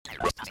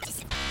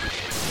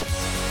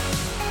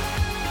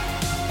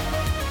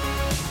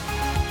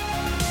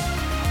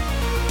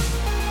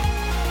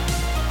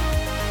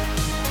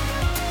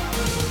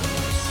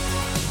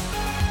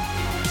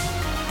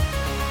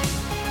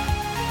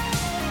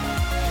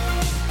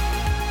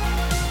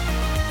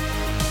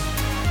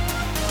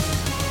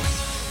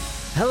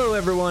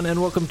everyone,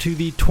 and welcome to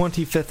the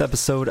 25th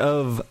episode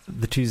of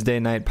the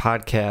Tuesday Night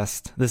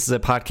Podcast. This is a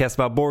podcast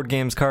about board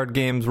games, card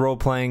games,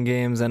 role-playing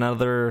games, and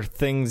other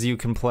things you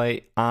can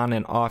play on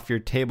and off your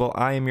table.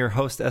 I am your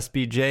host,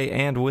 SBJ,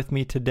 and with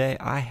me today,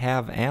 I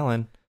have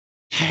Alan.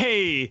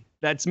 Hey,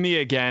 that's me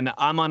again.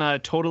 I'm on a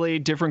totally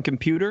different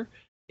computer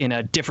in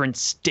a different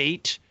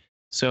state,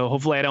 so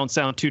hopefully I don't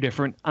sound too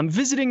different. I'm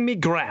visiting me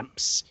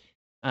Gramps.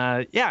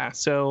 I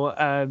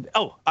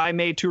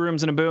made Two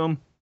Rooms and a Boom,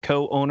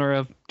 co-owner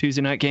of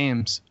Tuesday Night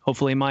Games.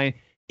 Hopefully my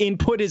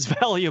input is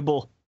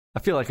valuable. I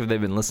feel like if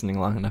they've been listening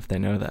long enough, they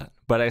know that.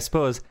 But I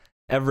suppose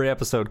every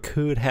episode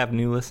could have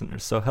new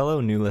listeners. So hello,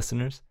 new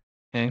listeners.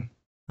 Hey.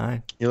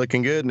 Hi. You're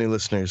looking good, new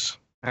listeners.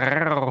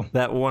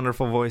 That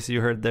wonderful voice you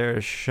heard there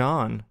is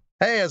Sean.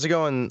 Hey, how's it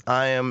going?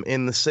 I am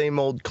in the same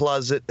old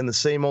closet, in the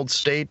same old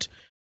state,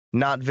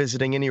 not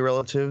visiting any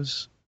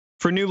relatives.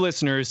 For new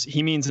listeners,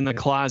 he means in the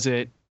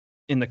closet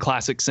in the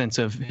classic sense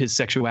of his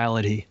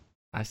sexuality.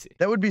 I see.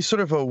 That would be sort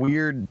of a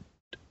weird,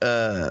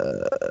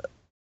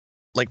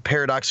 like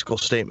paradoxical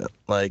statement.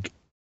 Like,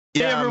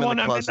 Hey yeah, everyone,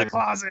 I'm in the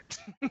closet.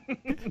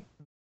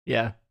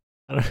 Yeah.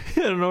 I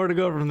don't know where to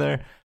go from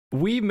there.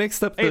 We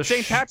mixed up the... Hey, it's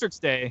St. Patrick's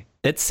Day.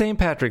 It's St.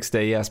 Patrick's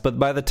Day, yes. But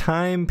by the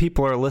time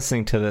people are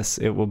listening to this,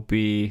 it will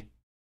be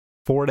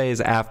 4 days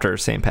after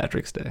St.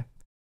 Patrick's Day.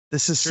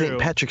 This is True.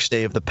 St. Patrick's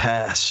Day of the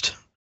past.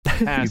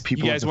 Ask.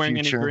 people You of guys the wearing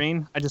future. any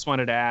green? I just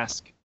wanted to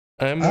ask.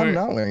 I'm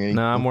not wearing any.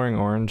 No, I'm wearing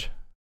orange.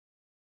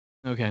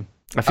 Okay.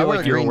 I feel I wear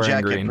like a you're green wearing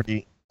jacket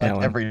green.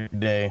 like every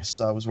day,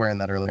 so I was wearing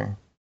that earlier.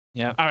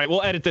 Yeah. All right,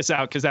 we'll edit this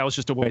out because that was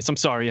just a waste. I'm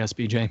sorry,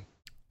 SBJ.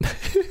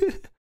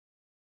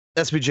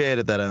 SBJ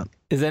edit that out.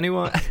 Is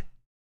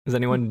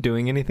anyone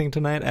doing anything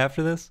tonight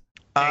after this?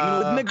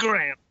 Hanging with the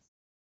Gramps.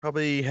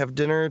 Probably have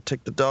dinner,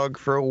 take the dog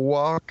for a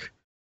walk,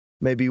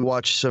 maybe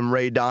watch some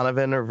Ray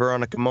Donovan or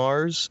Veronica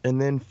Mars, and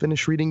then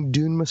finish reading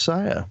Dune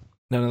Messiah.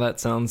 None of that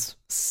sounds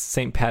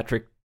St.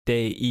 Patrick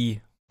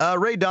Day-y.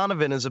 Ray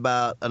Donovan is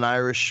about an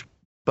Irish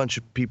bunch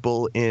of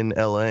people in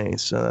LA,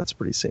 so that's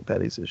pretty St.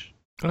 Patty's-ish.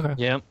 Okay,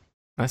 Yeah.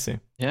 I see.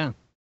 Yeah.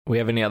 We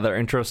have any other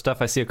intro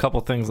stuff? I see a couple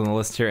things on the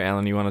list here.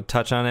 Alan, you want to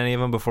touch on any of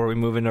them before we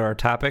move into our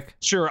topic?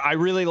 Sure. I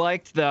really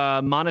liked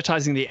the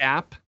monetizing the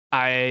app.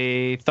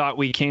 I thought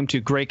we came to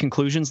great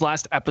conclusions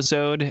last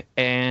episode,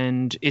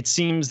 and it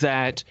seems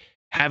that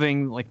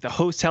having like the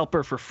host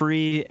helper for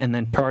free and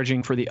then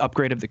charging for the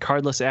upgrade of the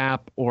cardless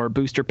app or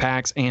booster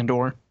packs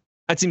that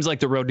seems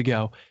like the road to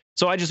go.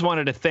 So I just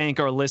wanted to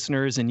thank our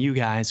listeners and you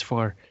guys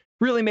for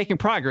really making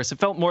progress. It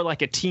felt more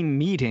like a team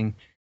meeting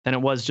than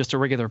it was just a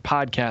regular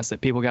podcast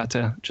that people got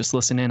to just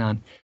listen in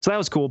on. So that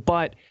was cool.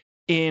 But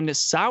in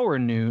sour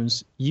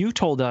news, you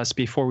told us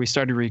before we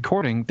started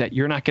recording that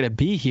you're not going to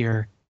be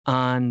here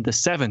on the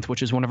 7th,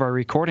 which is one of our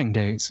recording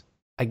days.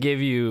 I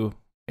gave you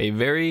a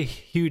very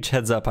huge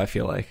heads up, I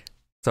feel like.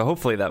 So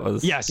hopefully that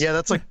was... Yes. Yeah,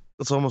 that's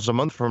almost a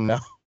month from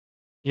now.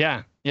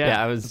 Yeah.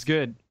 I was It's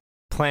good.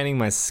 planning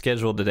my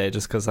schedule today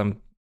just because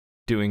I'm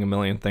doing a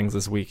million things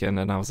this weekend,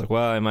 and I was like,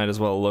 well, I might as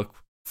well look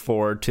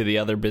forward to the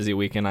other busy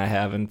weekend I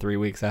have in 3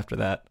 weeks after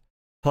that.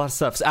 A lot of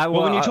stuff. So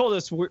When you told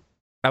us...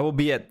 I will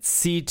be at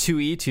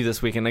C2E2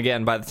 this weekend.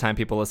 Again, by the time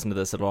people listen to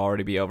this, it'll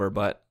already be over,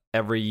 but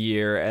every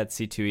year at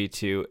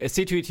C2E2.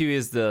 C2E2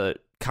 is the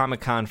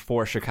Comic-Con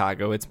for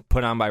Chicago. It's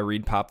put on by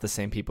ReedPop, the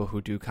same people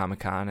who do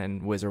Comic-Con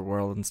and Wizard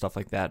World and stuff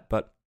like that.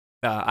 But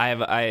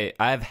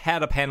I've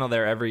had a panel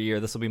there every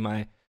year. This will be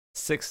my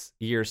 6th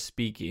year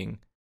speaking.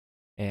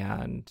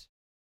 And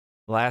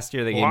last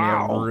year they gave me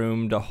a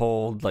room to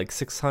hold like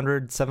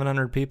 600,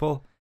 700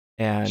 people.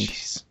 And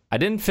Jeez. I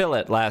didn't fill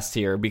it last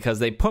year because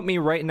they put me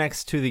right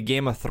next to the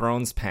Game of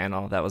Thrones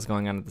panel that was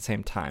going on at the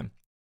same time.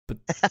 But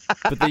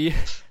the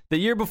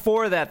year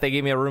before that, they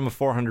gave me a room of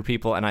 400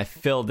 people, and I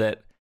filled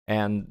it.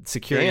 And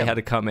security had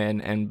to come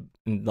in and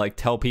like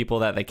tell people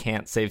that they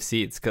can't save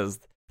seats because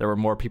there were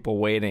more people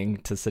waiting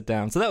to sit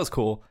down. So that was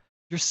cool.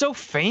 You're so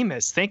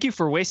famous. Thank you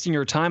for wasting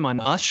your time on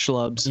us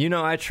schlubs. You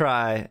know, I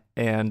try,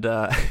 and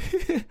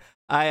This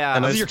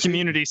is your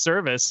community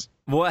service.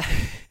 What?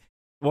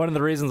 One of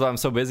the reasons why I'm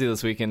so busy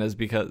this weekend is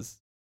because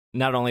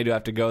not only do I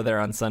have to go there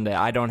on Sunday,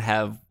 I don't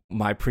have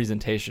my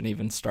presentation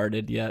even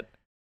started yet.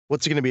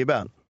 What's it going to be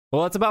about?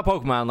 Well, it's about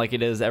Pokemon like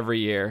it is every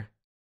year.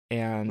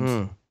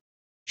 And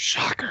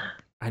Shocker.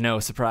 I know,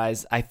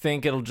 surprise. I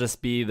think it'll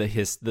just be the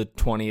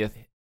 20th,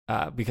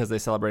 because they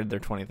celebrated their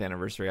 20th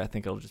anniversary. I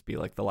think it'll just be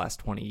like the last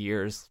 20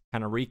 years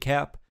kind of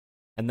recap.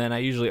 And then I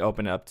usually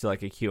open it up to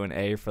like a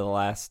Q&A for the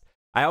last,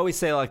 I always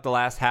say like the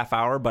last half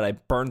hour, but I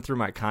burn through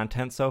my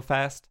content so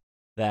fast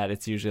that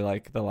it's usually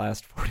like the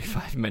last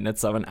 45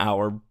 minutes of an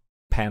hour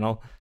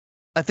panel.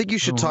 I think you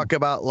should talk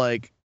about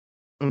like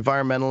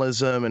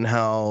environmentalism and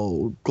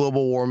how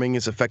global warming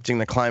is affecting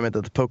the climate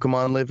that the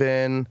Pokemon live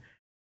in,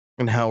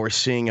 and how we're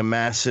seeing a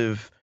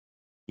massive,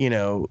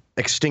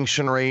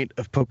 extinction rate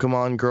of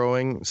Pokemon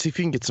growing. See if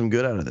you can get some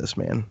good out of this,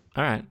 man.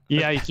 All right.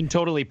 Yeah, you can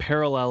totally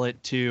parallel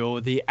it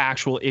to the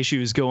actual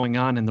issues going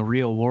on in the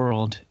real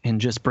world and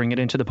just bring it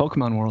into the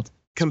Pokemon world.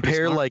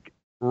 Compare like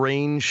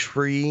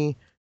range-free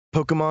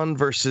Pokemon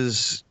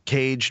versus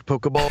caged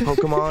Pokeball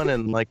Pokemon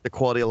and like the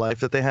quality of life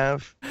that they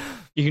have.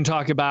 You can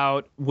talk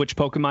about which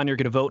Pokemon you're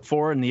going to vote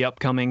for in the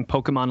upcoming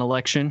Pokemon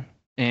election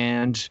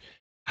and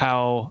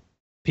how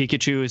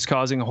Pikachu is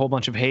causing a whole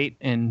bunch of hate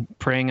and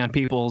preying on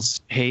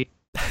people's hate.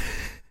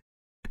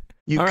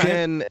 You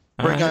can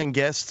bring on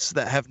guests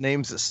that have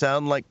names that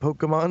sound like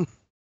Pokemon.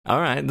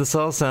 All right, this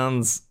all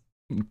sounds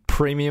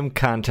premium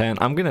content.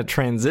 I'm going to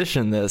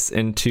transition this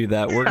into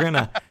that. We're going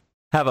to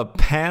have a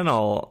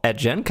panel at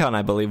Gen Con,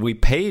 I believe. We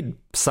paid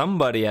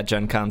somebody at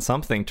Gen Con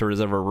something to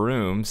reserve a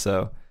room,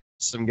 so...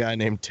 Some guy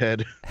named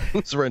Ted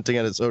was renting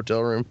at his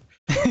hotel room.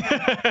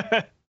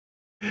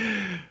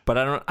 But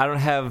I don't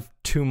have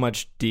too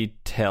much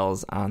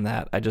details on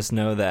that. I just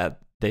know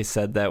that they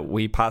said that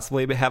we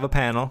possibly have a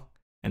panel,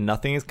 and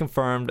nothing is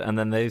confirmed, and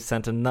then they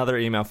sent another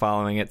email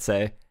following it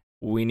say,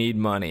 we need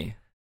money.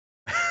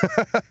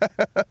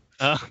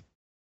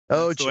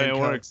 Oh, Gen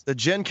Con. The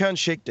Gen Con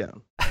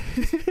shakedown.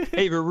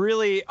 Hey, if you're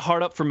really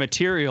hard up for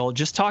material,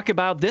 just talk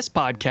about this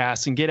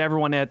podcast and get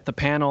everyone at the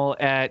panel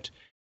at,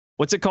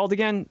 what's it called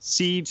again?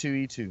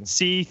 C2E2.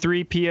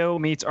 C3PO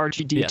meets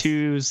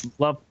R2D2's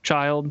love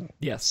child.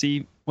 Yes.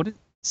 C3?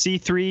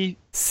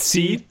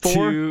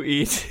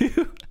 C4E2.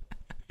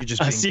 You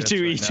just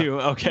C2E2.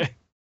 Right, okay.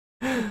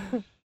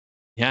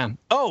 Yeah.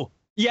 Oh,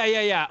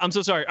 yeah. I'm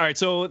so sorry. All right.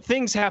 So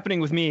things happening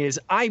with me is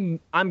I'm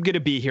going to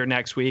be here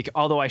next week,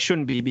 although I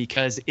shouldn't be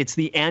because it's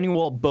the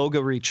annual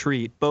BOGA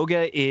retreat.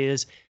 BOGA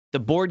is the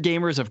Board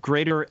Gamers of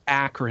Greater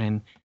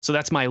Akron. So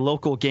that's my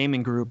local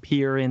gaming group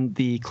here in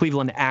the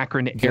Cleveland,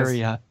 Akron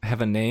area.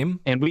 Have a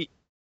name? And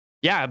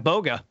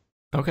BOGA.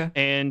 Okay.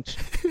 And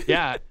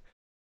yeah.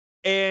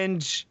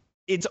 And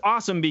it's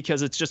awesome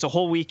because it's just a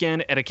whole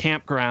weekend at a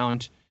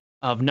campground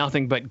of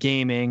nothing but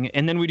gaming.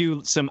 And then we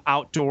do some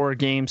outdoor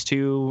games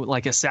too,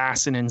 like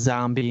Assassin and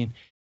Zombie,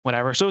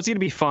 whatever. So it's going to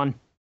be fun.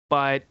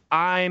 But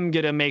I'm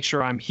going to make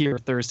sure I'm here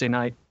Thursday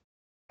night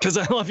because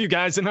I love you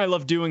guys and I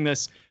love doing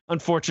this.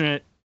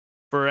 Unfortunate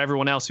for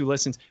everyone else who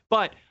listens.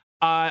 But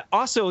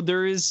also,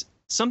 there is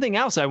something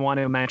else I want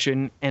to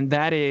mention, and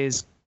that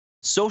is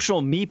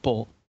Social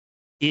Meeple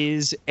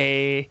is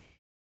a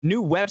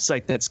new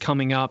website that's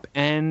coming up.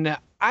 And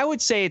I would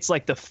say it's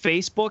like the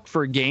Facebook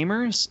for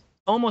gamers.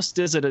 Almost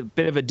does it a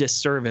bit of a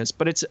disservice,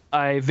 but it's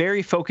a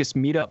very focused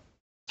meetup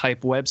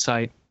type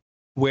website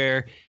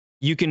where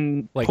you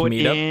can like put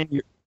meetup?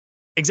 in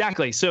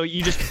exactly. So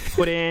you just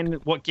put in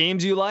what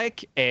games you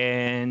like,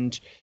 and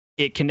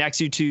it connects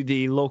you to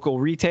the local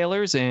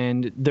retailers,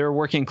 and they're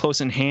working close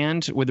in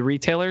hand with the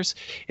retailers.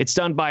 It's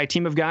done by a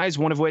team of guys,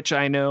 one of which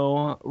I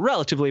know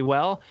relatively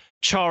well,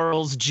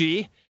 Charles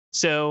G.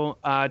 So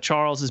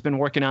Charles has been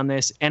working on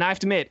this, and I have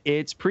to admit,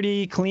 it's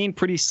pretty clean,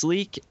 pretty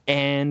sleek,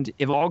 and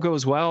if all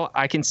goes well,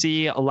 I can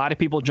see a lot of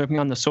people jumping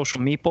on the Social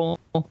Meeple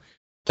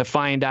to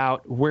find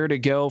out where to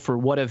go for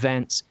what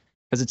events,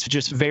 because it's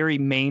just very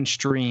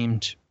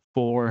mainstreamed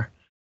for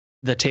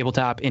the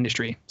tabletop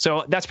industry.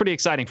 So that's pretty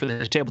exciting for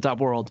the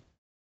tabletop world.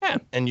 Yeah.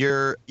 And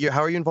you're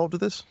how are you involved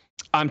with this?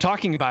 I'm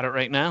talking about it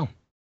right now.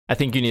 I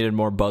think you needed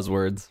more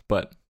buzzwords,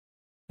 but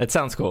it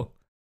sounds cool.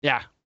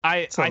 Yeah.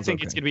 I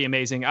think it's going to be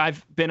amazing.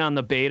 I've been on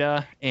the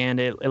beta and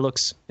it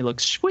looks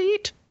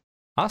sweet.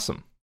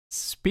 Awesome.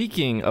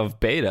 Speaking of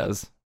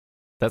betas,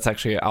 that's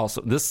actually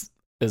also, this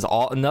is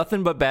all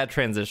nothing but bad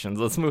transitions.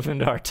 Let's move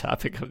into our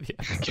topic of the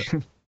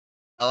episode.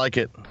 I like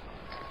it.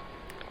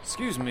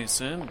 Excuse me,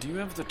 Sam. Do you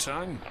have the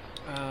time?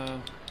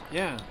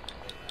 Yeah.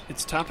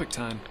 It's topic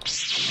time.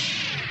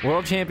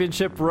 World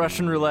Championship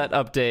Russian Roulette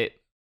update.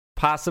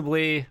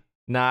 Possibly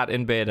not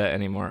in beta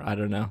anymore. I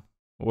don't know.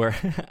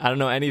 I don't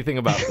know anything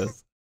about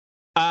this.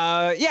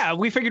 Yeah,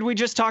 we figured we'd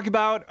just talk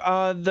about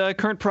the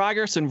current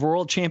progress in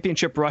World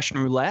Championship Russian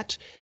Roulette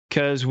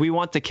because we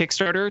want the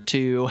Kickstarter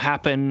to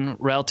happen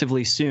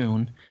relatively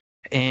soon.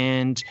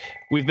 And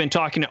we've been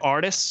talking to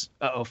artists.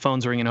 Uh-oh,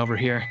 phone's ringing over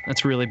here.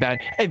 That's really bad.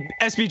 Hey,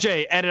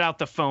 SBJ, edit out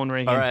the phone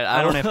ringing. All right,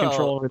 I don't have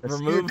control over this.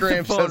 Your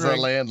Gramps has a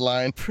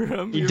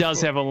landline. He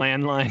does have a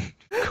landline.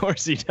 Of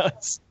course he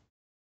does.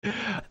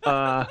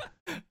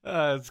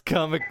 It's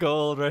comic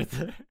gold right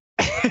there.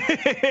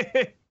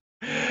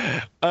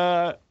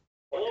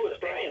 Hello, it's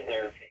Brian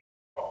there.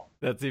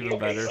 That's even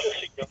better.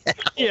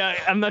 Yeah,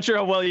 I'm not sure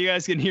how well you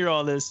guys can hear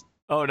all this.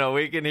 Oh no,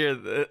 we can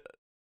hear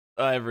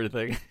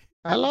everything.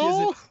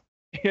 Hello?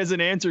 He has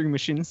an answering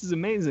machine. This is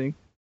amazing.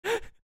 Oh,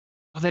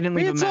 they didn't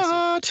leave a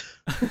message.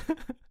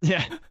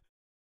 Yeah.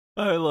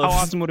 I love. How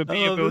awesome would it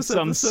be if it was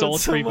some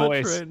sultry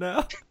voice right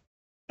now?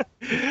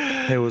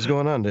 Hey, what's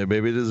going on there,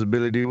 baby? This is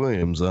Billy D.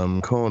 Williams.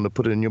 I'm calling to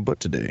put it in your butt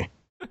today.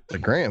 The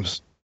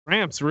Gramps.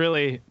 Gramps,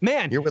 really?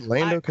 Man. You're with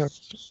Lando.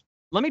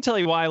 Let me tell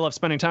you why I love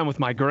spending time with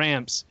my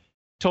Gramps.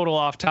 Total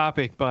off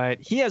topic, but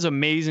he has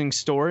amazing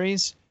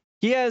stories.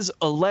 He has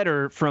a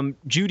letter from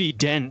Judi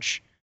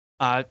Dench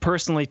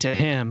personally to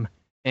him,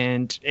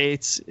 and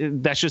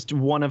that's just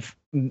one of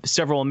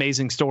several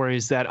amazing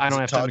stories that I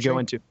don't have time to go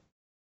into.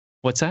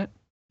 What's that?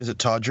 Is it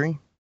tawdry?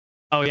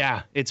 Oh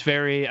yeah, it's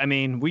very. I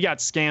mean, we got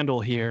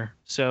scandal here,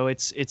 so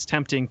it's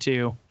tempting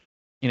to,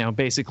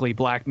 basically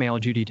blackmail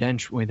Judi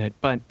Dench with it.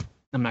 But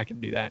I'm not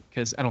going to do that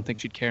because I don't think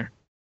she'd care.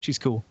 She's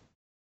cool.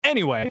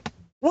 Anyway,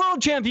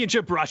 World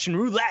Championship Russian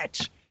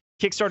Roulette.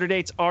 Kickstarter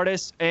dates,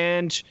 artists,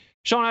 and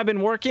Sean and I have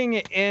been working.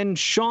 And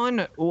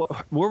Sean,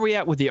 where are we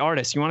at with the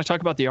artists? You want to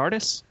talk about the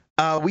artists?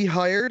 We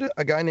hired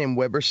a guy named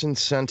Weberson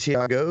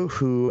Santiago,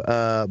 who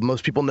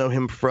most people know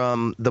him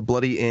from The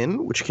Bloody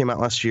Inn, which came out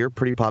last year,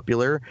 pretty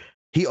popular.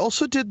 He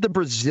also did the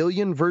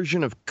Brazilian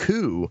version of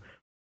Coup,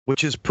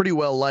 which is pretty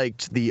well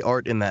liked, the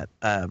art in that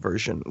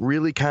version.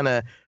 Really kind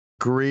of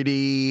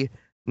gritty,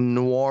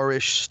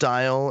 noirish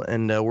style,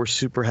 and we're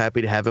super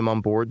happy to have him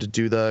on board to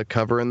do the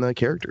cover and the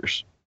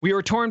characters. We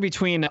were torn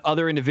between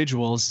other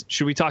individuals.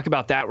 Should we talk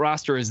about that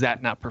roster, or is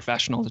that not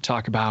professional to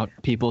talk about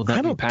people that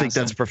I don't think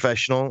that's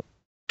professional.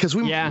 Because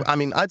I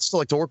mean, I'd still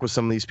like to work with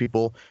some of these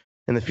people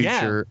in the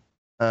future.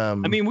 Yeah.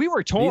 I mean, we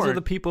were torn. These are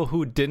the people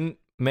who didn't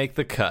make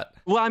the cut.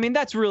 Well, I mean,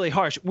 that's really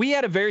harsh. We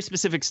had a very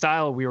specific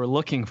style we were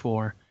looking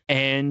for.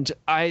 And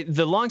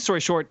the long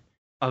story short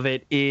of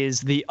it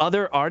is the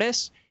other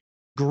artists,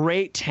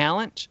 great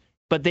talent,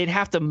 but they'd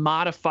have to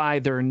modify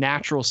their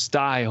natural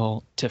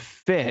style to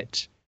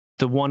fit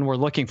the one we're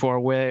looking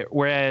for.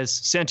 Whereas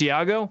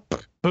Santiago,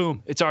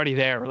 boom, it's already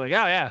there. We're like,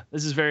 oh yeah,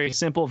 this is very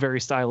simple, very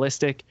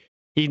stylistic.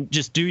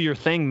 Just do your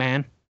thing,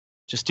 man.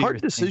 Just do your thing.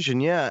 Hard decision,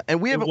 yeah. And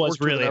we haven't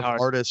worked with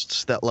enough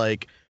artists that,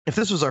 like, if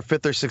this was our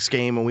 5th or 6th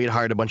game and we had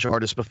hired a bunch of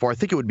artists before, I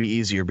think it would be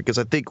easier, because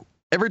I think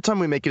every time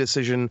we make a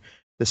decision,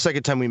 the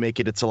second time we make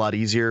it, it's a lot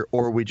easier,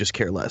 or we just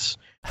care less.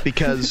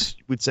 Because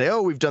we'd say,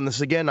 oh, we've done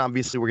this again.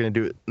 Obviously, we're going to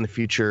do it in the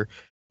future.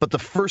 But the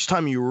first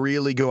time you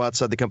really go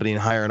outside the company and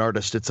hire an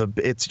artist,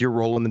 it's you're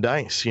rolling the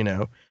dice, you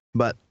know.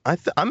 But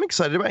I'm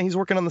excited about it. He's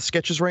working on the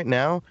sketches right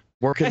now.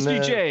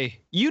 SBJ,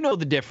 you know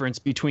the difference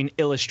between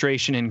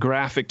illustration and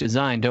graphic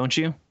design, don't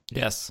you?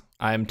 Yes,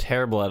 I'm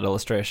terrible at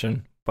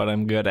illustration, but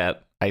I'm good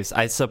at, I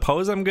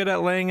suppose I'm good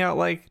at laying out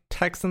like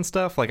text and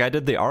stuff. Like I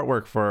did the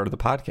artwork for the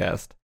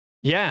podcast.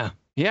 Yeah.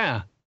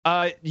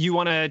 You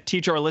want to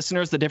teach our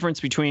listeners the difference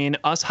between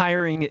us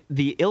hiring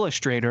the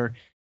illustrator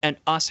and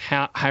us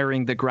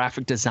hiring the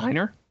graphic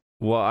designer?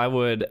 Well, I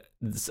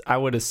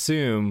would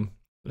assume,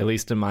 at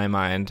least in my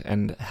mind,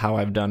 and how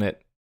I've done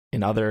it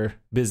in other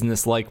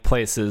business-like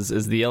places,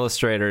 is the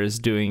illustrator is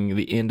doing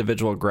the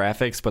individual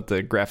graphics, but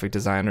the graphic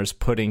designer's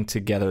putting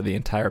together the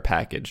entire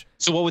package.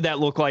 So what would that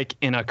look like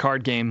in a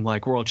card game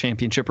like World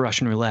Championship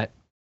Russian Roulette?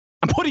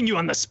 I'm putting you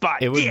on the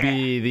spot. It would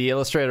be the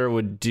illustrator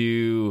would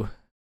do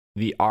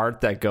the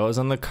art that goes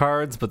on the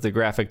cards, but the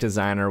graphic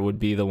designer would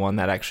be the one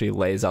that actually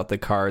lays out the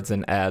cards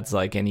and adds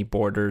like any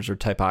borders or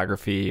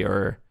typography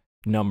or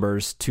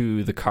numbers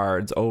to the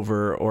cards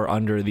over or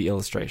under the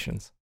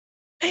illustrations.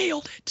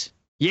 Nailed it.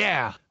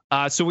 Yeah.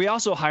 So we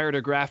also hired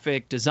a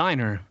graphic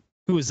designer.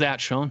 Who is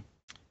that, Sean?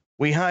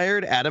 We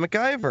hired Adam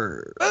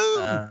McIver,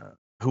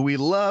 who we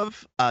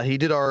love. He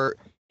did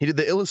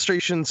the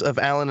illustrations of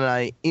Alan and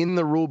I in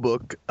the rule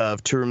book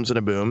of Two Rooms and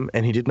a Boom,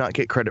 and he did not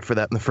get credit for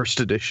that in the first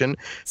edition.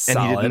 Solid.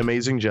 And he did an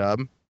amazing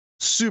job.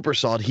 Super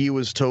solid. He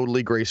was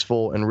totally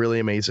graceful and really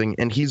amazing.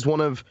 And he's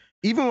one of,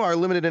 even our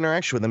limited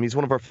interaction with him, he's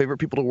one of our favorite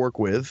people to work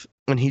with.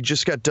 And he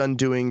just got done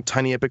doing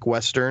Tiny Epic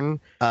Western.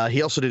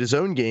 He also did his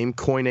own game,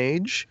 Coin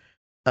Age.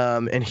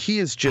 And he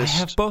is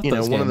just,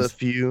 one of the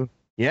few.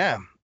 Yeah,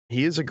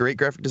 he is a great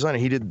graphic designer.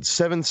 He did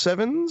 7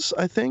 Sevens,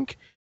 I think,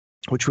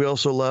 which we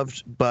also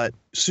loved, but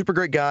super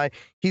great guy.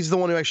 He's the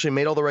one who actually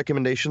made all the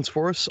recommendations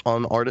for us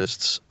on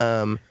artists.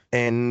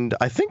 And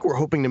I think we're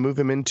hoping to move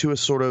him into a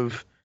sort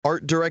of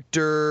art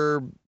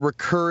director,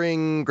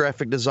 recurring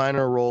graphic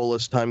designer role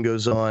as time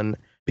goes on,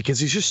 because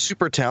he's just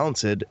super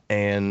talented.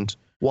 And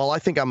while I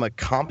think I'm a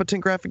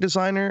competent graphic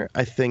designer,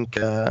 I think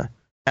Alan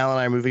and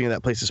I are moving into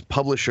that place as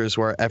publishers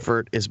where our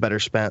effort is better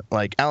spent.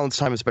 Like Alan's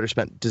time is better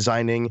spent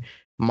designing.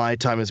 My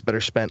time is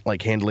better spent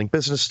like handling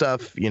business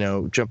stuff,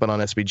 jumping on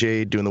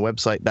SBJ, doing the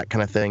website, that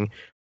kind of thing,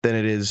 than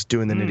it is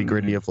doing the nitty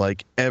gritty of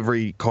like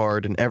every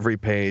card and every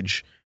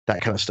page,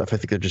 that kind of stuff. I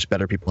think there are just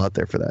better people out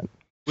there for that.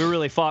 We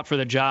really fought for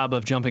the job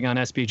of jumping on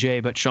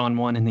SBJ, but Sean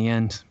won in the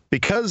end.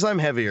 Because I'm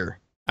heavier.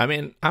 I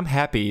mean, I'm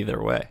happy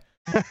either way.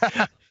 That's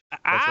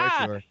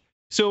right, you are.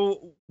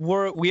 So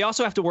we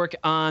also have to work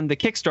on the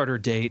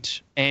Kickstarter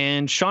date,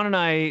 and Sean and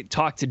I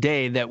talked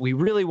today that we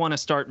really want to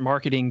start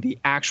marketing the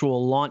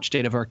actual launch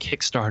date of our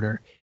Kickstarter,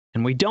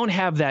 and we don't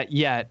have that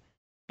yet.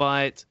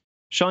 But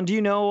Sean, do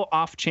you know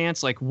off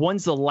chance, like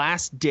when's the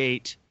last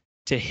date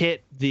to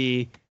hit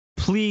the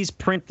please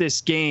print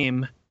this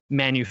game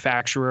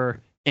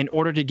manufacturer in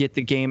order to get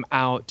the game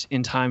out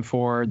in time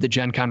for the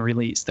Gen Con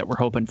release that we're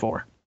hoping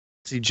for?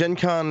 See, Gen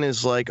Con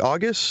is like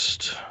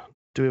August.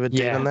 Do we have a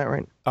date on that,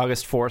 right?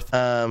 August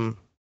 4th.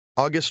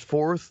 August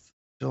 4th,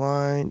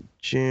 July,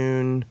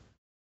 June,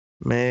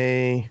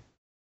 May.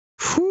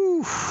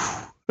 Whew.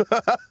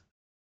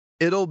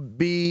 It'll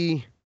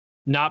be...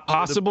 Not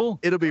possible?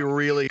 It'll be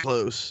really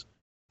close.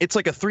 It's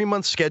like a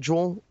 3-month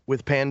schedule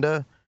with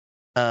Panda.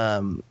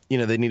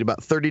 They need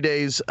about 30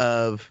 days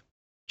of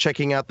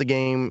checking out the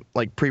game,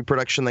 like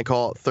pre-production, they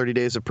call it 30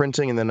 days of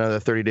printing, and then another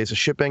 30 days of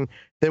shipping.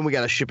 Then we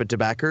got to ship it to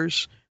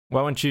backers.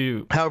 Why won't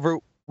you... However,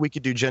 we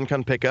could do Gen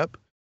Con pickup.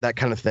 that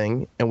kind of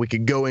thing, and we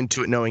could go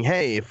into it knowing,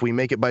 hey, if we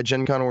make it by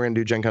Gen Con, we're going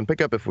to do Gen Con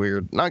pickup. If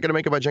we're not going to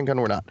make it by Gen Con,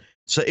 we're not.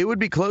 So it would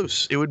be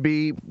close. It would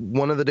be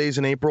one of the days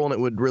in April, and it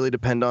would really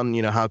depend on,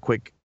 how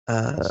quick.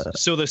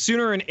 So the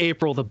sooner in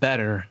April, the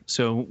better.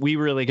 So we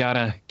really got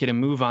to get a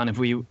move on if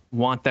we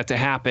want that to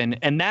happen.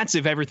 And that's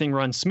if everything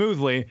runs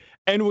smoothly.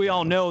 And we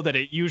all know that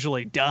it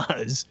usually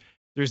does.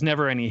 There's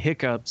never any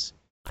hiccups.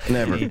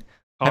 Never.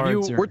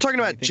 We're talking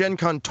about anything. Gen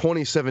Con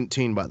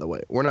 2017, by the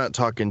way. We're not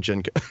talking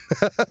Gen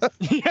Con.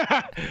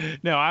 Yeah.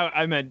 No,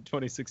 I meant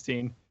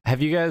 2016.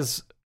 Have you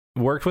guys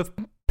worked with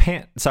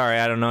Sorry,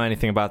 I don't know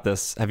anything about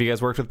this. Have you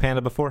guys worked with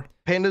Panda before?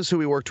 Panda's who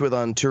we worked with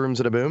on Two Rooms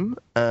and a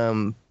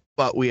Boom.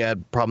 But we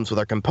had problems with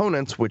our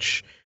components,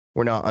 which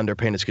were not under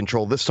Panda's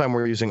control. This time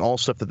we're using all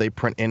stuff that they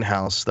print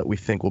in-house that we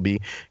think will be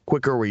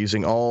quicker. We're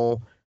using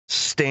all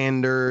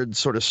standard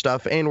sort of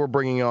stuff, and we're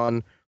bringing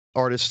on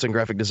artists and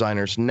graphic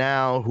designers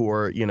now who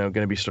are, going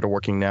to be sort of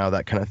working now,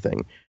 that kind of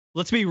thing.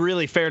 Let's be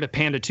really fair to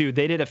Panda too.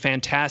 They did a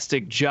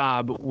fantastic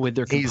job with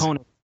their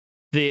components.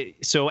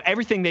 So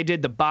everything they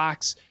did, the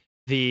box,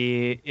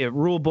 the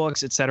rule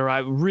books, etc.,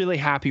 I'm really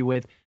happy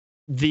with.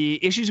 The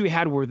issues we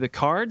had were the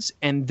cards,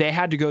 and they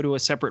had to go to a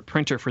separate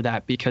printer for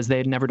that because they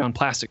had never done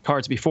plastic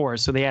cards before.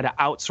 So they had to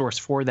outsource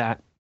for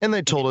that. And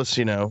they told us,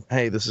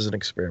 hey, this is an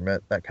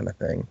experiment, that kind of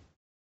thing.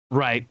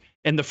 Right.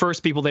 And the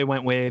first people they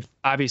went with,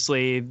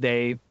 obviously,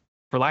 they,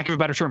 for lack of a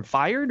better term,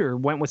 fired or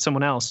went with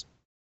someone else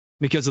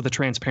because of the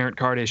transparent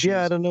card issues.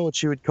 Yeah, I don't know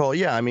what you would call.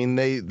 Yeah, I mean,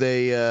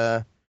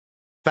 they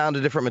found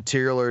a different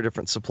material or a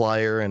different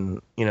supplier, and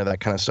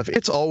that kind of stuff.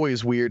 It's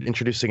always weird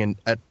introducing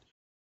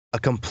a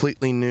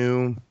completely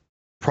new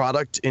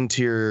product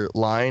into your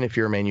line if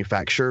you're a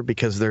manufacturer,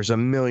 because there's a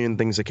million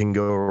things that can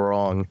go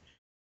wrong,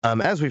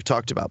 as we've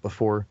talked about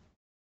before.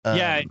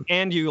 Yeah,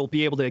 and you'll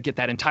be able to get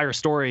that entire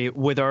story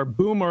with our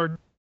Boomer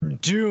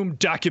Doom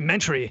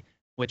documentary,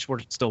 which we're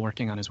still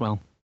working on as well.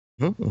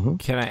 Mm-hmm.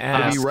 Can I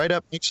ask? It'll be right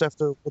up next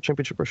after World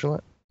Championship Russian.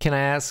 Can I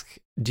ask,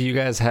 do you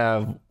guys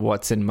have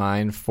what's in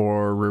mind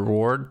for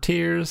reward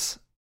tiers?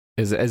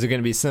 Is it going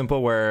to be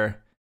simple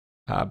where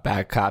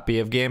back copy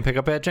of game pick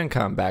up at Gen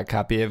Con, back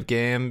copy of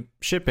game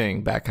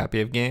shipping, back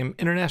copy of game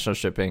international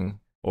shipping,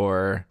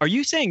 or... Are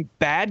you saying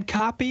bad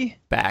copy?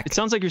 Back. It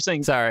sounds like you're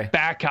saying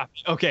back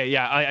copy. Okay,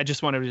 yeah, I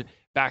just wanted to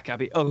back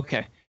copy. Oh,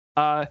 okay.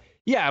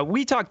 Yeah,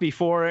 we talked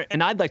before,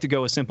 and I'd like to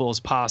go as simple as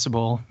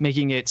possible,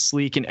 making it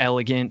sleek and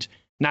elegant,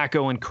 not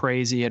going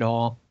crazy at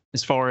all,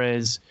 as far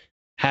as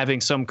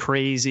having some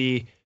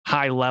crazy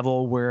high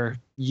level where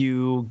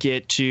you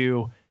get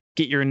to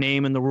get your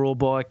name in the rule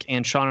book,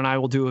 and Sean and I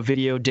will do a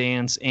video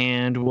dance,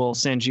 and we'll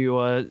send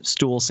you a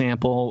stool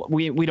sample.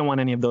 We don't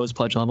want any of those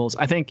pledge levels.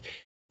 I think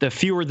the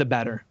fewer the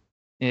better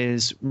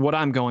is what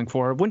I'm going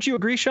for. Wouldn't you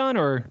agree, Sean?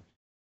 Or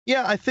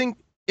yeah, I think,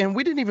 and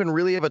we didn't even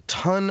really have a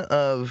ton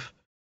of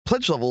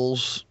pledge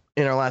levels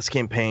in our last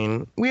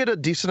campaign. We had a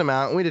decent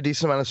amount. We had a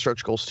decent amount of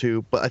stretch goals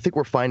too, but I think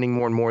we're finding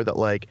more and more that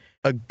like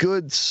a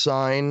good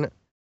sign,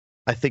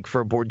 I think,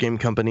 for a board game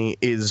company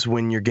is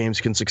when your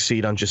games can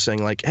succeed on just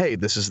saying like, hey,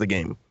 this is the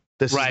game.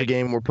 This is the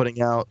game we're putting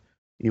out.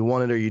 You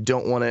want it or you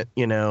don't want it.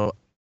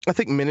 I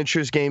think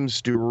miniatures games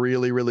do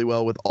really, really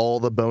well with all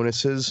the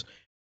bonuses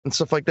and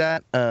stuff like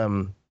that.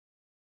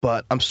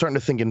 But I'm starting to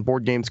think in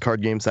board games,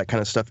 card games, that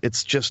kind of stuff,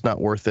 it's just not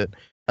worth it.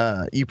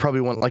 You probably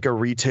want like a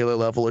retailer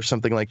level or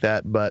something like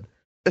that. But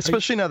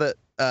especially now that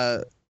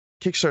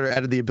Kickstarter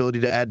added the ability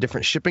to add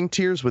different shipping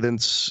tiers within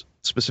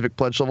specific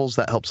pledge levels,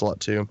 that helps a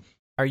lot too.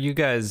 Are you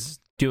guys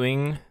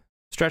doing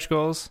stretch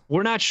goals?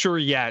 We're not sure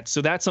yet.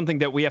 So that's something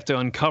that we have to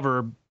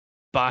uncover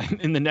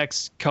in the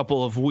next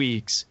couple of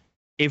weeks.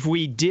 If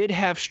we did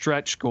have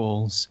stretch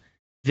goals,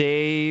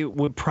 they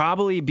would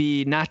probably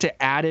be not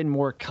to add in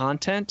more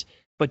content,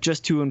 but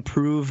just to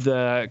improve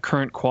the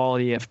current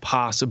quality if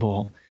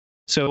possible.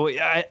 So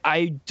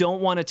I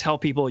don't want to tell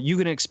people you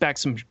can expect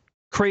some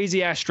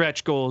crazy ass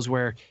stretch goals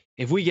where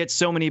if we get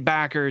so many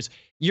backers,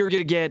 you're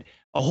going to get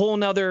a whole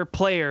nother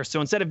player.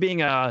 So instead of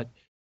being a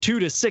 2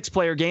 to 6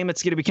 player game,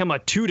 it's going to become a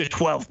 2 to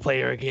 12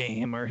 player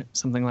game or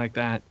something like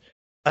that.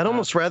 I'd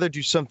almost rather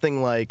do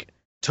something like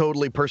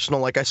totally personal.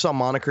 Like I saw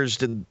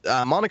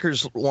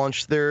Monikers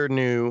launched their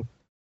new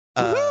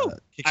I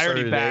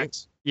already today.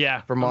 backed.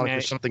 Yeah. For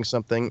Monikers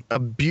something. A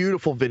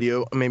beautiful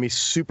video. It made me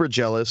super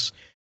jealous.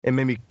 It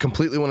made me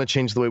completely want to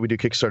change the way we do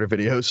Kickstarter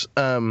videos.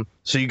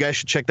 So you guys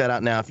should check that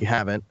out now if you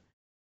haven't.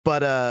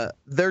 But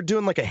they're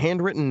doing like a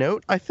handwritten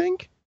note, I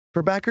think,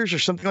 for backers or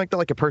something like that,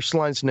 like a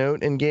personalized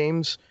note in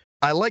games.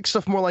 I like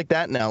stuff more like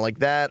that now, like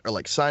that, or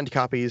like signed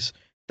copies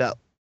that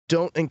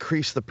don't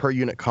increase the per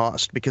unit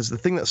cost, because the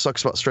thing that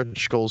sucks about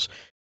stretch goals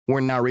we're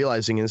now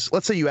realizing is,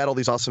 let's say you add all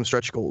these awesome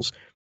stretch goals,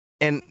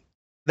 and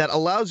that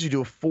allows you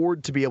to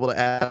afford to be able to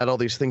add all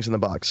these things in the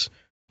box,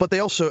 but they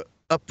also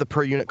up the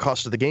per unit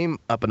cost of the game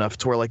up enough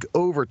to where like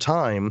over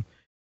time,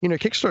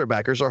 Kickstarter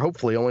backers are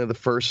hopefully only the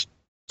first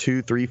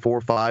 2, 3,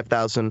 4,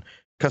 5,000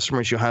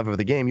 customers you'll have of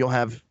the game. You'll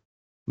have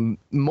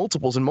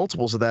multiples and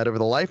multiples of that over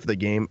the life of the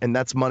game, and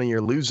that's money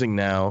you're losing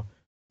now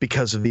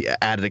because of the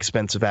added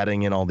expense of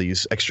adding in all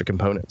these extra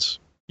components.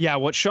 Yeah,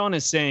 what Sean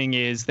is saying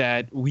is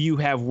that you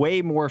have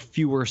way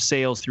fewer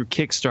sales through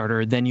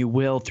Kickstarter than you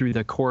will through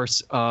the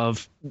course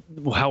of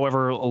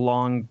however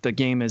long the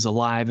game is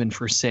alive and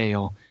for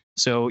sale.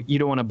 So you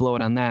don't want to blow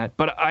it on that.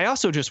 But I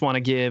also just want to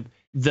give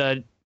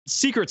the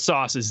secret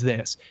sauce is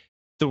this.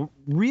 The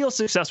real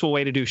successful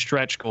way to do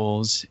stretch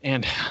goals,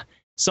 and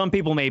some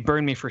people may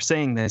burn me for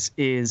saying this,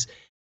 is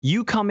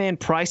you come in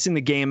pricing the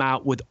game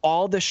out with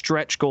all the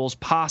stretch goals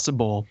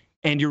possible,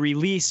 and you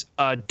release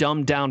a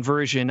dumbed down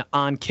version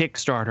on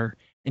Kickstarter,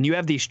 and you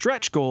have these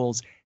stretch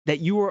goals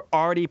that you were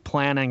already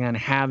planning on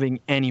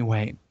having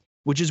anyway,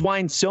 which is why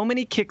in so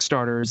many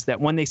Kickstarters that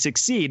when they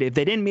succeed, if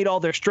they didn't meet all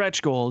their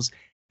stretch goals,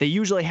 they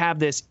usually have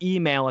this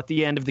email at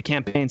the end of the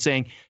campaign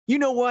saying, you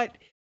know what?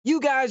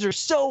 You guys are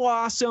so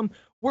awesome.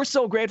 We're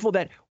so grateful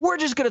that we're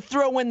just going to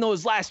throw in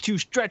those last 2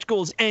 stretch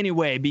goals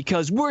anyway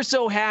because we're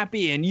so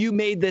happy and you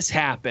made this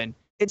happen.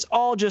 It's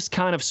all just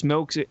kind of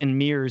smokes and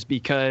mirrors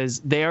because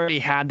they already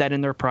had that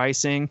in their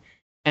pricing.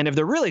 And if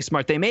they're really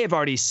smart, they may have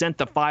already sent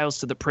the files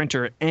to the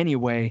printer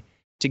anyway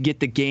to get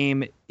the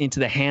game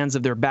into the hands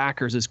of their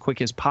backers as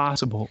quick as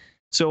possible.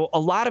 So a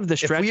lot of the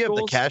stretch goals... If we have goals,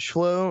 the cash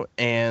flow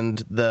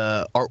and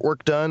the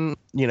artwork done,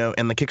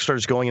 and the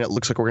Kickstarter's going and it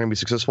looks like we're going to be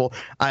successful,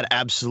 I'd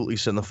absolutely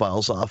send the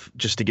files off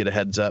just to get a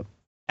heads up.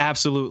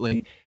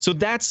 Absolutely. So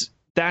that's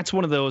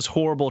one of those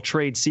horrible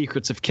trade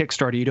secrets of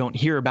Kickstarter you don't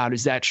hear about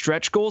is that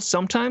stretch goals.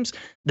 Sometimes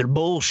they're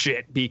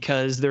bullshit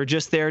because they're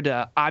just there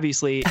to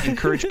obviously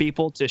encourage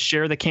people to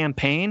share the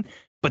campaign,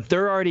 but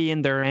they're already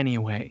in there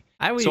anyway.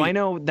 So I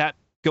know that.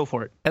 Go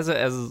for it. As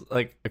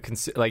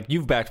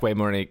you've backed way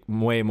more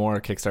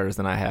Kickstarters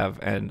than I have,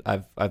 and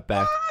I've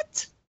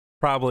backed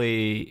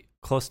probably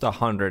close to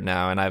 100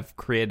 now, and I've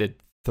created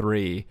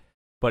 3.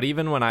 But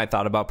even when I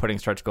thought about putting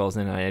stretch goals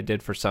in, and I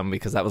did for some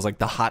because that was like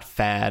the hot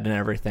fad and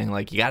everything,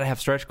 like you got to have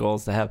stretch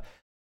goals to have.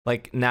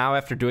 Like now,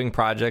 after doing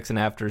projects and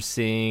after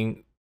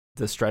seeing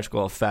the stretch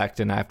goal effect,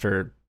 and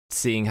after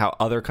seeing how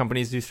other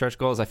companies do stretch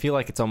goals, I feel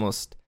like it's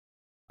almost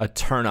a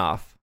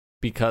turnoff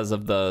because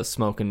of the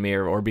smoke and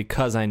mirror, or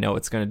because I know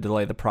it's going to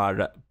delay the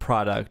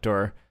product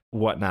or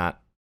whatnot.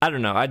 I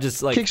don't know. I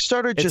just like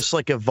Kickstarter just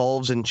like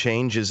evolves and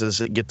changes as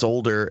it gets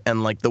older,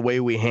 and like the way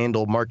we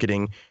handle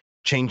marketing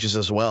changes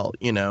as well,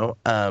 And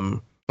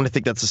I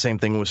think that's the same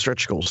thing with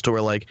stretch goals, to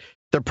where like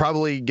they're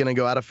probably going to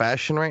go out of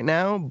fashion right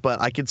now, but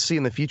I could see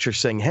in the future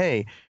saying,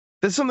 hey,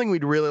 this is something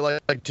we'd really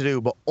like to do,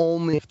 but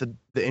only if the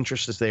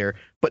interest is there,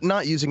 but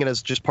not using it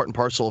as just part and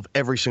parcel of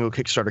every single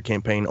Kickstarter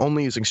campaign,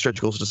 only using stretch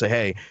goals to say,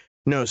 hey,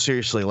 no,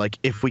 seriously, like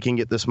if we can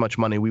get this much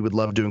money, we would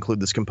love to include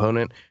this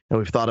component, and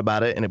we've thought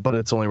about it, but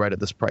it's only right at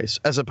this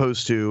price, as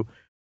opposed to,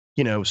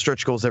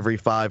 stretch goals every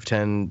 5,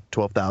 10,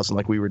 12,000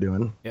 like we were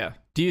doing. Yeah.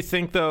 Do you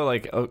think though,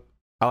 like,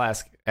 I'll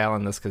ask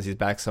Alan this because he's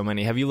backed so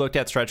many. Have you looked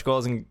at stretch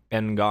goals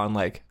and gone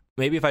like,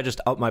 maybe if I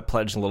just up my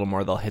pledge a little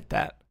more, they'll hit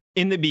that?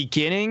 In the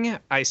beginning,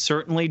 I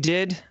certainly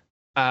did.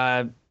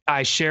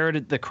 I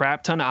shared the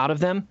crap ton out of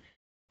them.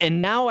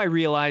 And now I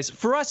realize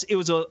for us, it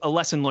was a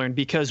lesson learned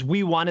because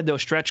we wanted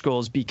those stretch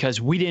goals because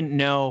we didn't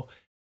know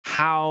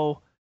how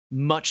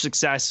much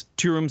success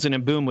Two Rooms and a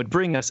Boom would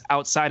bring us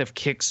outside of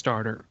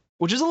Kickstarter,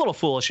 which is a little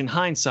foolish in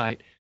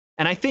hindsight.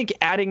 And I think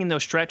adding in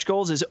those stretch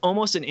goals is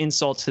almost an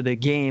insult to the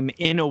game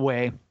in a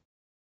way,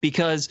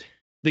 because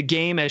the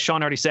game, as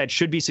Sean already said,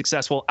 should be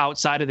successful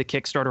outside of the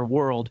Kickstarter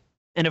world.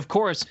 And of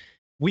course,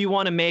 we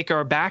want to make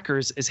our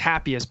backers as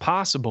happy as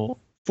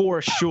possible,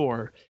 for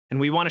sure. And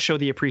we want to show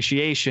the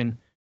appreciation.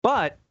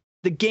 But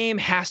the game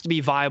has to be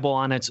viable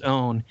on its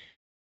own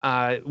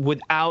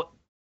without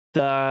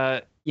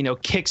the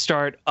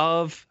kickstart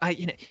of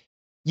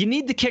you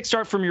need the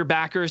kickstart from your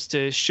backers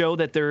to show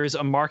that there's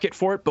a market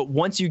for it. But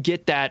once you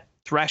get that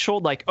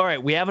threshold, like, all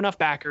right, we have enough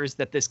backers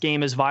that this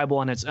game is viable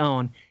on its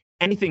own,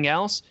 anything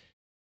else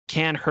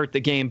can hurt the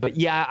game. But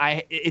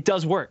yeah, it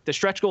does work. The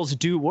stretch goals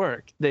do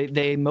work.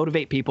 They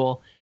motivate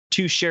people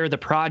to share the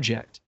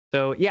project.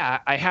 So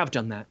yeah, I have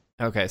done that.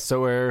 Okay, so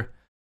we're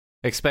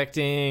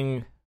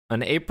expecting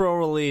an April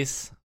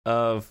release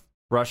of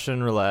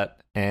Russian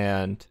Roulette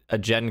and a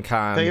Gen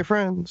Con Tell your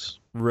friends.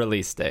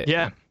 Release date.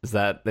 Yeah. Is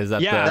that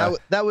yeah,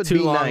 that would too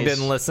be long nice.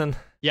 didn't listen?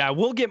 Yeah,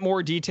 we'll get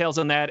more details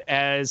on that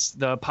as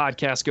the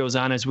podcast goes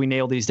on, as we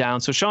nail these down.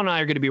 So Sean and I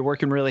are going to be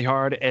working really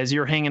hard as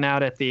you're hanging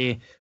out at the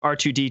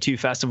R2D2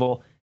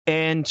 festival.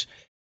 And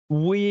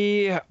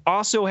we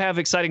also have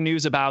exciting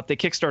news about the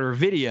Kickstarter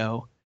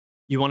video.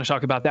 You want to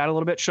talk about that a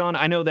little bit, Sean?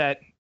 I know that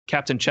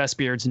Captain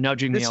Chessbeard's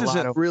nudging me a lot. This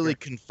isn't really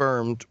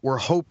confirmed. We're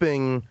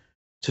hoping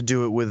to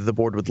do it with the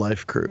Board with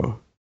Life crew.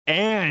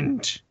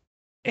 And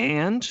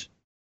Sean?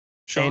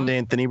 And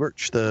Anthony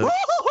Birch, the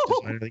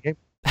designer of the game.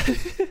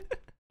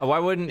 Why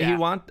wouldn't he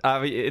want?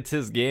 It's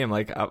his game.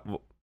 Like,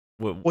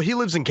 well, he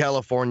lives in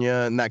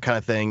California and that kind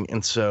of thing,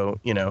 and so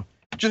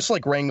just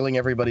like wrangling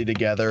everybody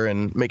together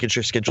and making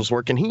sure schedules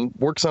work. And he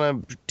works on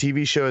a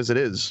TV show as it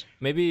is.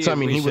 Maybe so,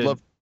 he would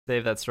love.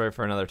 Save that story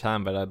for another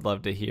time, but I'd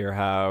love to hear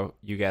how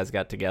you guys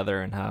got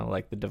together and how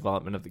like the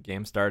development of the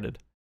game started.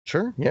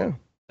 Sure, yeah.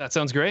 That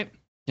sounds great.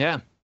 Yeah.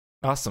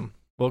 Awesome.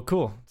 Well,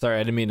 cool. Sorry, I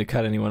didn't mean to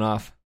cut anyone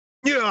off.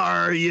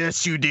 Yeah,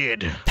 yes, you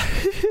did.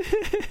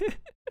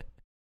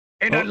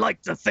 And I'd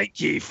like to thank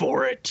ye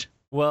for it.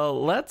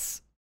 Well,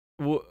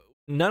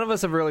 none of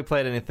us have really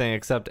played anything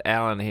except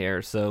Alan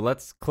here, so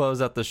let's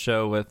close out the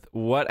show with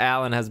what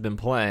Alan has been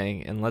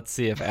playing, and let's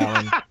see if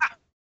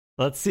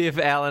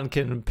Alan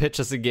can pitch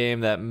us a game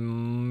that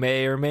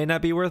may or may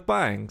not be worth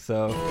buying.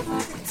 So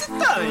It's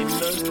time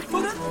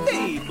for a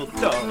table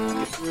talk.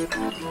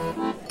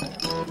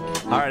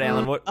 all right,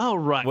 Alan, what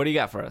do you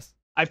got for us?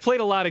 I've played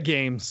a lot of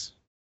games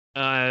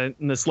in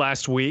this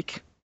last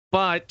week,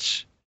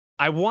 but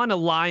I want to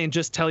lie and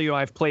just tell you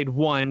I've played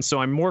one, so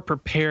I'm more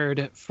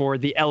prepared for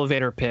the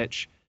elevator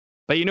pitch.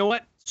 But you know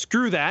what?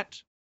 Screw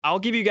that. I'll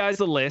give you guys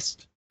the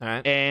list, All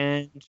right.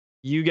 and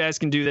you guys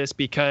can do this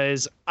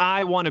because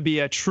I want to be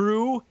a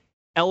true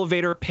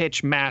elevator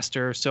pitch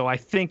master, so I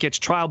think it's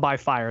trial by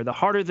fire. The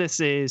harder this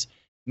is,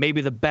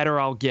 maybe the better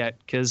I'll get,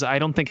 because I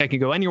don't think I can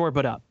go anywhere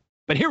but up.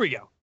 But here we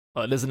go.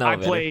 Oh, it is an I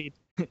elevator. played...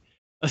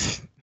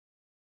 That's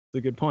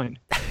a good point.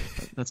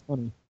 That's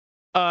funny.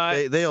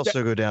 They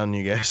also go down,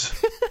 you guys.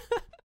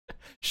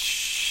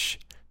 Shh.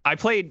 I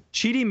played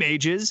Cheaty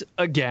Mages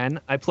again.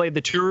 I played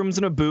the Two Rooms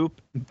and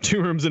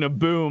a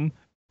Boom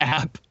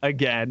app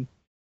again.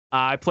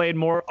 I played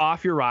more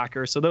Off Your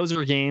Rocker. So those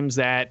are games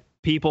that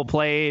people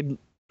played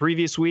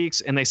previous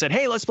weeks, and they said,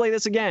 hey, let's play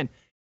this again.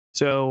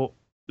 So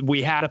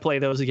we had to play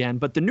those again.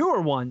 But the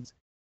newer ones,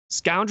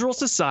 Scoundrel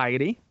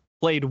Society,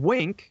 played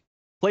Wink,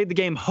 played the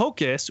game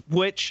Hocus,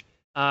 which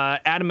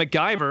Adam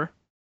McGyver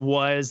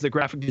was the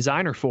graphic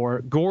designer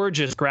for.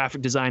 Gorgeous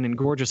graphic design and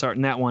gorgeous art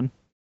in that one.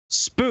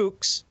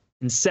 Spooks,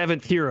 and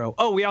Seventh Hero.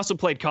 Oh, we also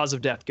played Cause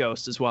of Death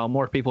Ghost as well.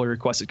 More people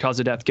requested Cause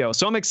of Death Ghost.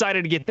 So I'm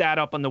excited to get that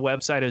up on the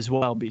website as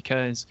well,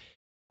 because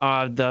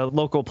the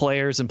local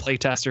players and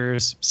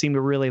playtesters seem to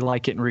really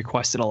like it and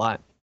request it a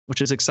lot,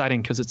 which is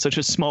exciting because it's such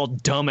a small,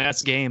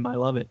 dumbass game. I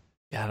love it.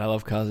 God, I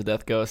love Cause of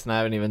Death Ghost, and I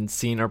haven't even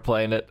seen or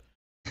played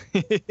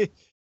it.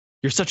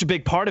 You're such a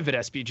big part of it,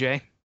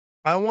 SBJ.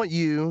 I want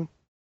you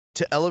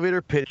to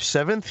elevator pitch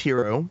Seventh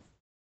Hero.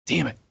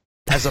 Damn it.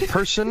 As a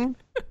person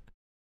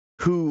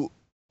who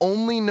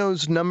only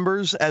knows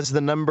numbers as the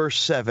number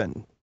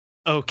 7.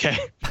 Okay.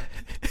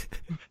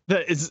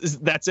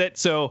 That's it.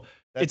 So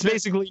it's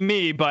basically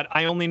me, but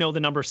I only know the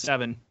number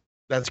 7.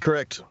 That's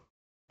correct. All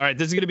right,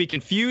 this is going to be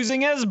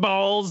confusing as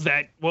balls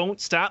that won't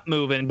stop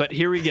moving, but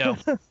here we go.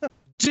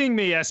 Ding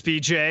me,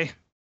 SPJ.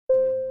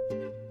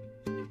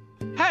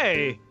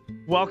 Hey,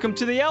 welcome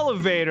to the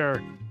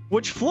elevator.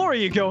 Which floor are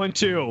you going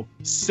to?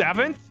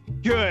 7th?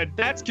 Good,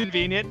 that's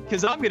convenient,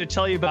 because I'm going to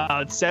tell you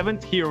about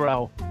Seventh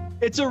Hero.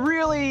 It's a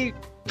really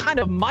kind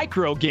of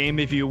micro game,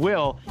 if you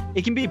will.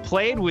 It can be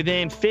played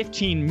within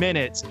 15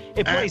 minutes.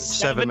 It plays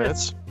 7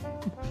 minutes.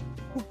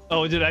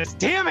 Oh, did I?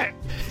 Damn it!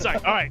 Sorry.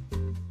 All right.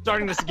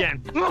 Starting this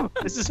again.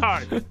 This is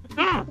hard.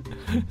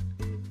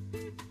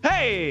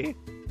 Hey!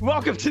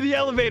 Welcome to the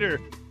elevator.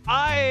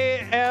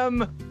 I am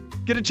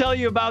going to tell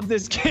you about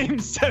this game,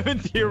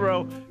 Seventh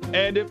Hero,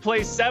 and it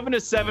plays 7 to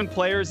 7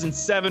 players in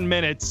 7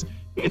 minutes.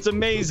 It's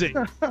amazing.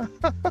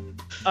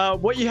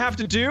 What you have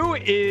to do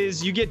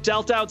is you get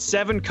dealt out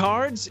 7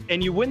 cards,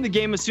 and you win the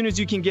game as soon as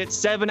you can get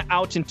 7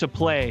 out into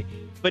play.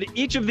 But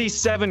each of these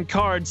 7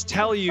 cards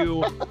tell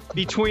you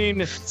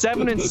between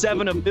 7 and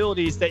 7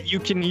 abilities that you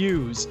can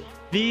use.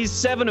 These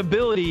 7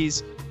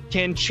 abilities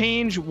can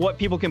change what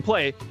people can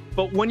play,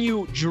 but when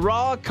you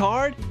draw a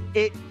card,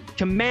 it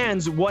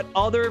commands what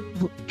other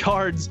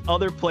cards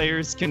other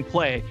players can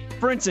play.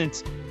 For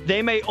instance,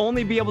 they may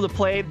only be able to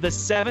play the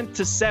 7th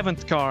to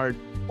 7th card,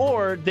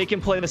 or they can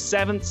play the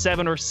 7th,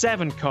 7, or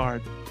 7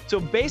 card.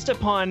 So based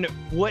upon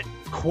what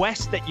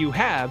quest that you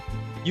have,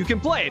 you can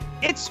play it.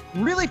 It's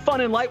really fun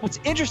and light. What's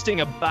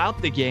interesting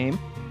about the game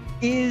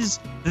is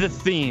the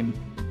theme.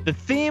 The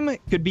theme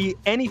could be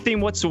any theme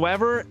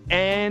whatsoever,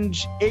 and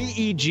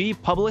AEG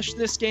published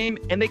this game,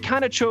 and they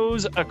kind of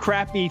chose a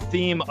crappy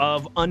theme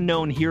of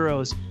unknown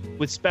heroes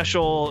with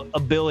special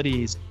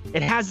abilities.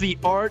 It has the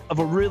art of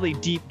a really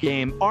deep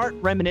game, art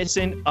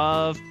reminiscent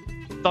of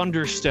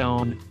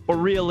Thunderstone, or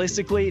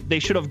realistically, they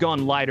should have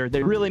gone lighter.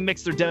 They really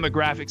mixed their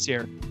demographics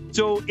here.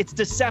 So it's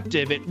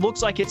deceptive. It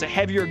looks like it's a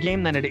heavier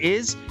game than it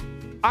is.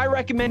 I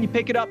recommend you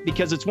pick it up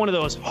because it's one of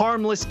those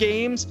harmless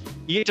games.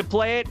 You get to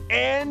play it,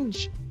 and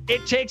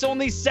it takes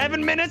only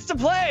 7 minutes to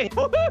play.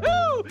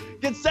 Woo-hoo-hoo!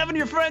 Get 7 of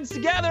your friends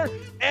together,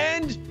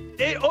 and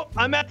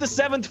I'm at the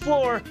 7th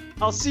floor.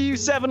 I'll see you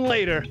 7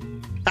 later.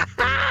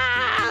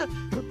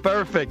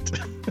 Perfect.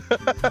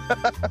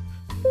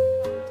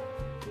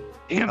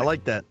 Damn I it.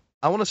 like that.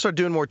 I want to start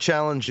doing more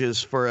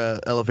challenges for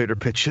elevator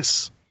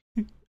pitches.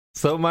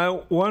 So my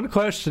one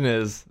question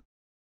is,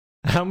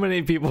 how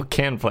many people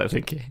can play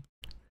the game?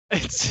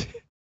 It's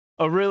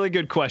a really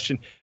good question.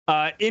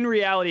 In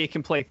reality, it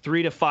can play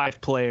 3 to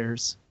 5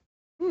 players.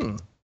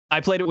 I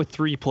played it with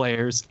 3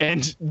 players,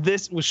 and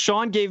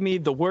Sean gave me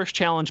the worst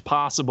challenge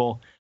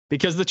possible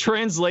because the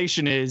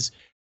translation is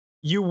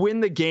you win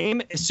the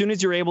game as soon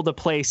as you're able to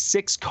play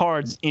 6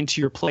 cards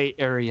into your play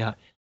area.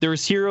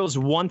 There's heroes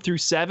 1 through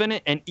 7,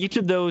 and each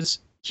of those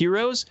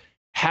heroes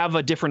have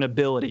a different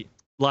ability.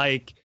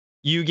 Like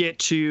you get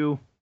to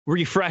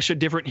refresh a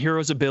different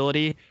hero's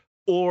ability,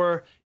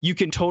 or you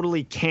can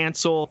totally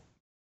cancel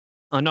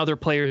another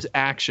player's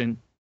action.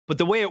 But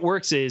the way it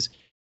works is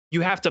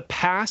you have to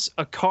pass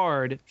a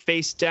card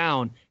face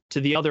down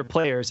to the other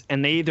players,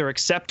 and they either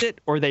accept it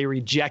or they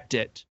reject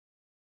it.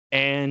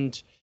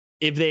 And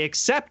if they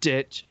accept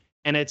it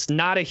and it's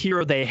not a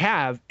hero they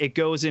have, it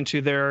goes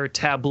into their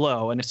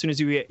tableau. And as soon as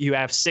you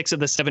have 6 of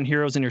the 7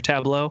 heroes in your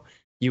tableau,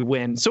 you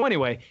win. So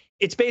anyway,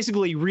 it's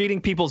basically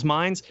reading people's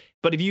minds.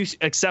 But if you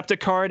accept a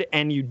card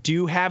and you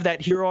do have that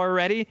hero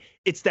already,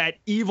 it's that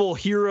evil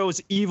hero's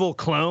evil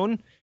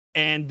clone.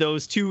 And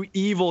those 2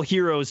 evil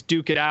heroes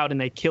duke it out and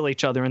they kill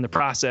each other in the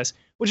process,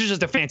 which is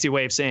just a fancy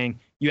way of saying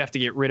you have to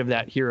get rid of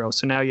that hero.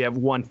 So now you have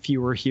 1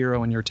 fewer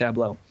hero in your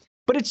tableau.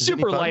 But it's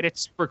super light.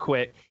 It's super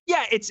quick.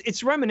 Yeah,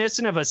 it's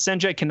reminiscent of a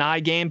Senjai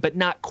Kanai game, but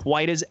not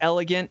quite as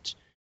elegant.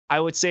 I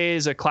would say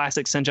is a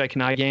classic Senjai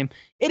Kanai game.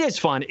 It is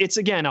fun. It's,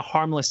 again, a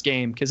harmless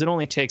game because it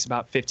only takes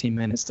about 15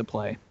 minutes to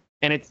play.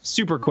 And it's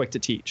super quick to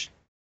teach.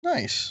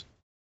 Nice.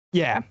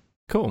 Yeah.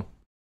 Cool.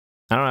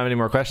 I don't have any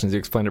more questions. You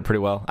explained it pretty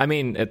well. I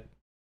mean,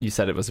 you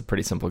said it was a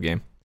pretty simple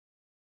game.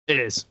 It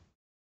is.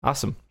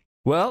 Awesome.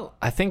 Well,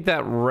 I think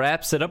that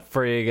wraps it up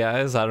for you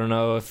guys. I don't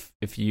know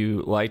if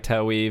you liked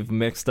how we've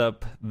mixed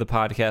up the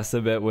podcast a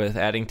bit with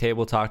adding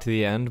table talk to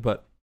the end,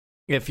 but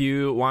if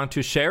you want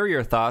to share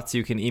your thoughts,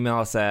 you can email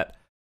us at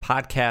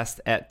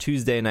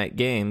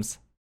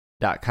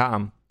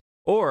podcast@tuesdaynightgames.com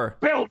or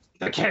Built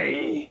the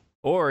K.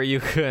 Or you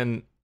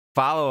can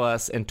follow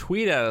us and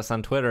tweet at us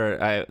on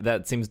Twitter.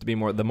 That seems to be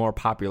the more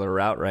popular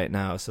route right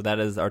now. So that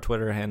is our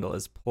Twitter handle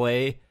is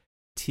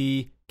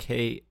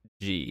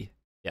PlayTKG.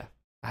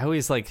 I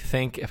always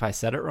think if I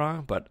said it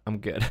wrong, but I'm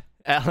good.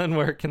 Alan,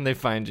 where can they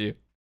find you?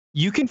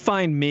 You can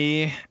find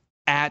me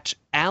at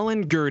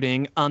Alan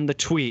Girding on the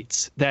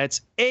tweets. That's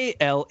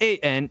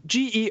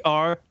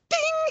ALANGER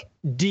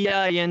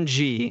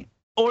DING.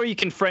 Or you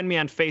can friend me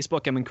on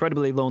Facebook. I'm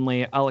incredibly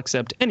lonely. I'll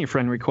accept any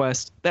friend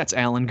request. That's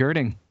Alan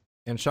Girding.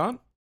 And Sean?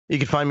 You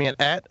can find me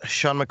at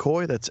Sean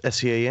McCoy. That's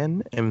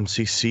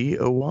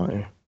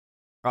SEANMCCOY.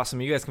 Awesome.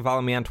 You guys can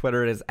follow me on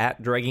Twitter. It is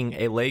at Dragging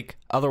a Lake.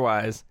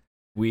 Otherwise,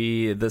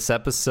 this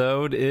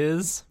episode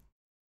is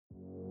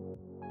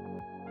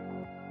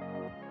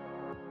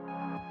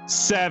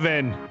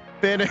 7.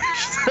 Finished.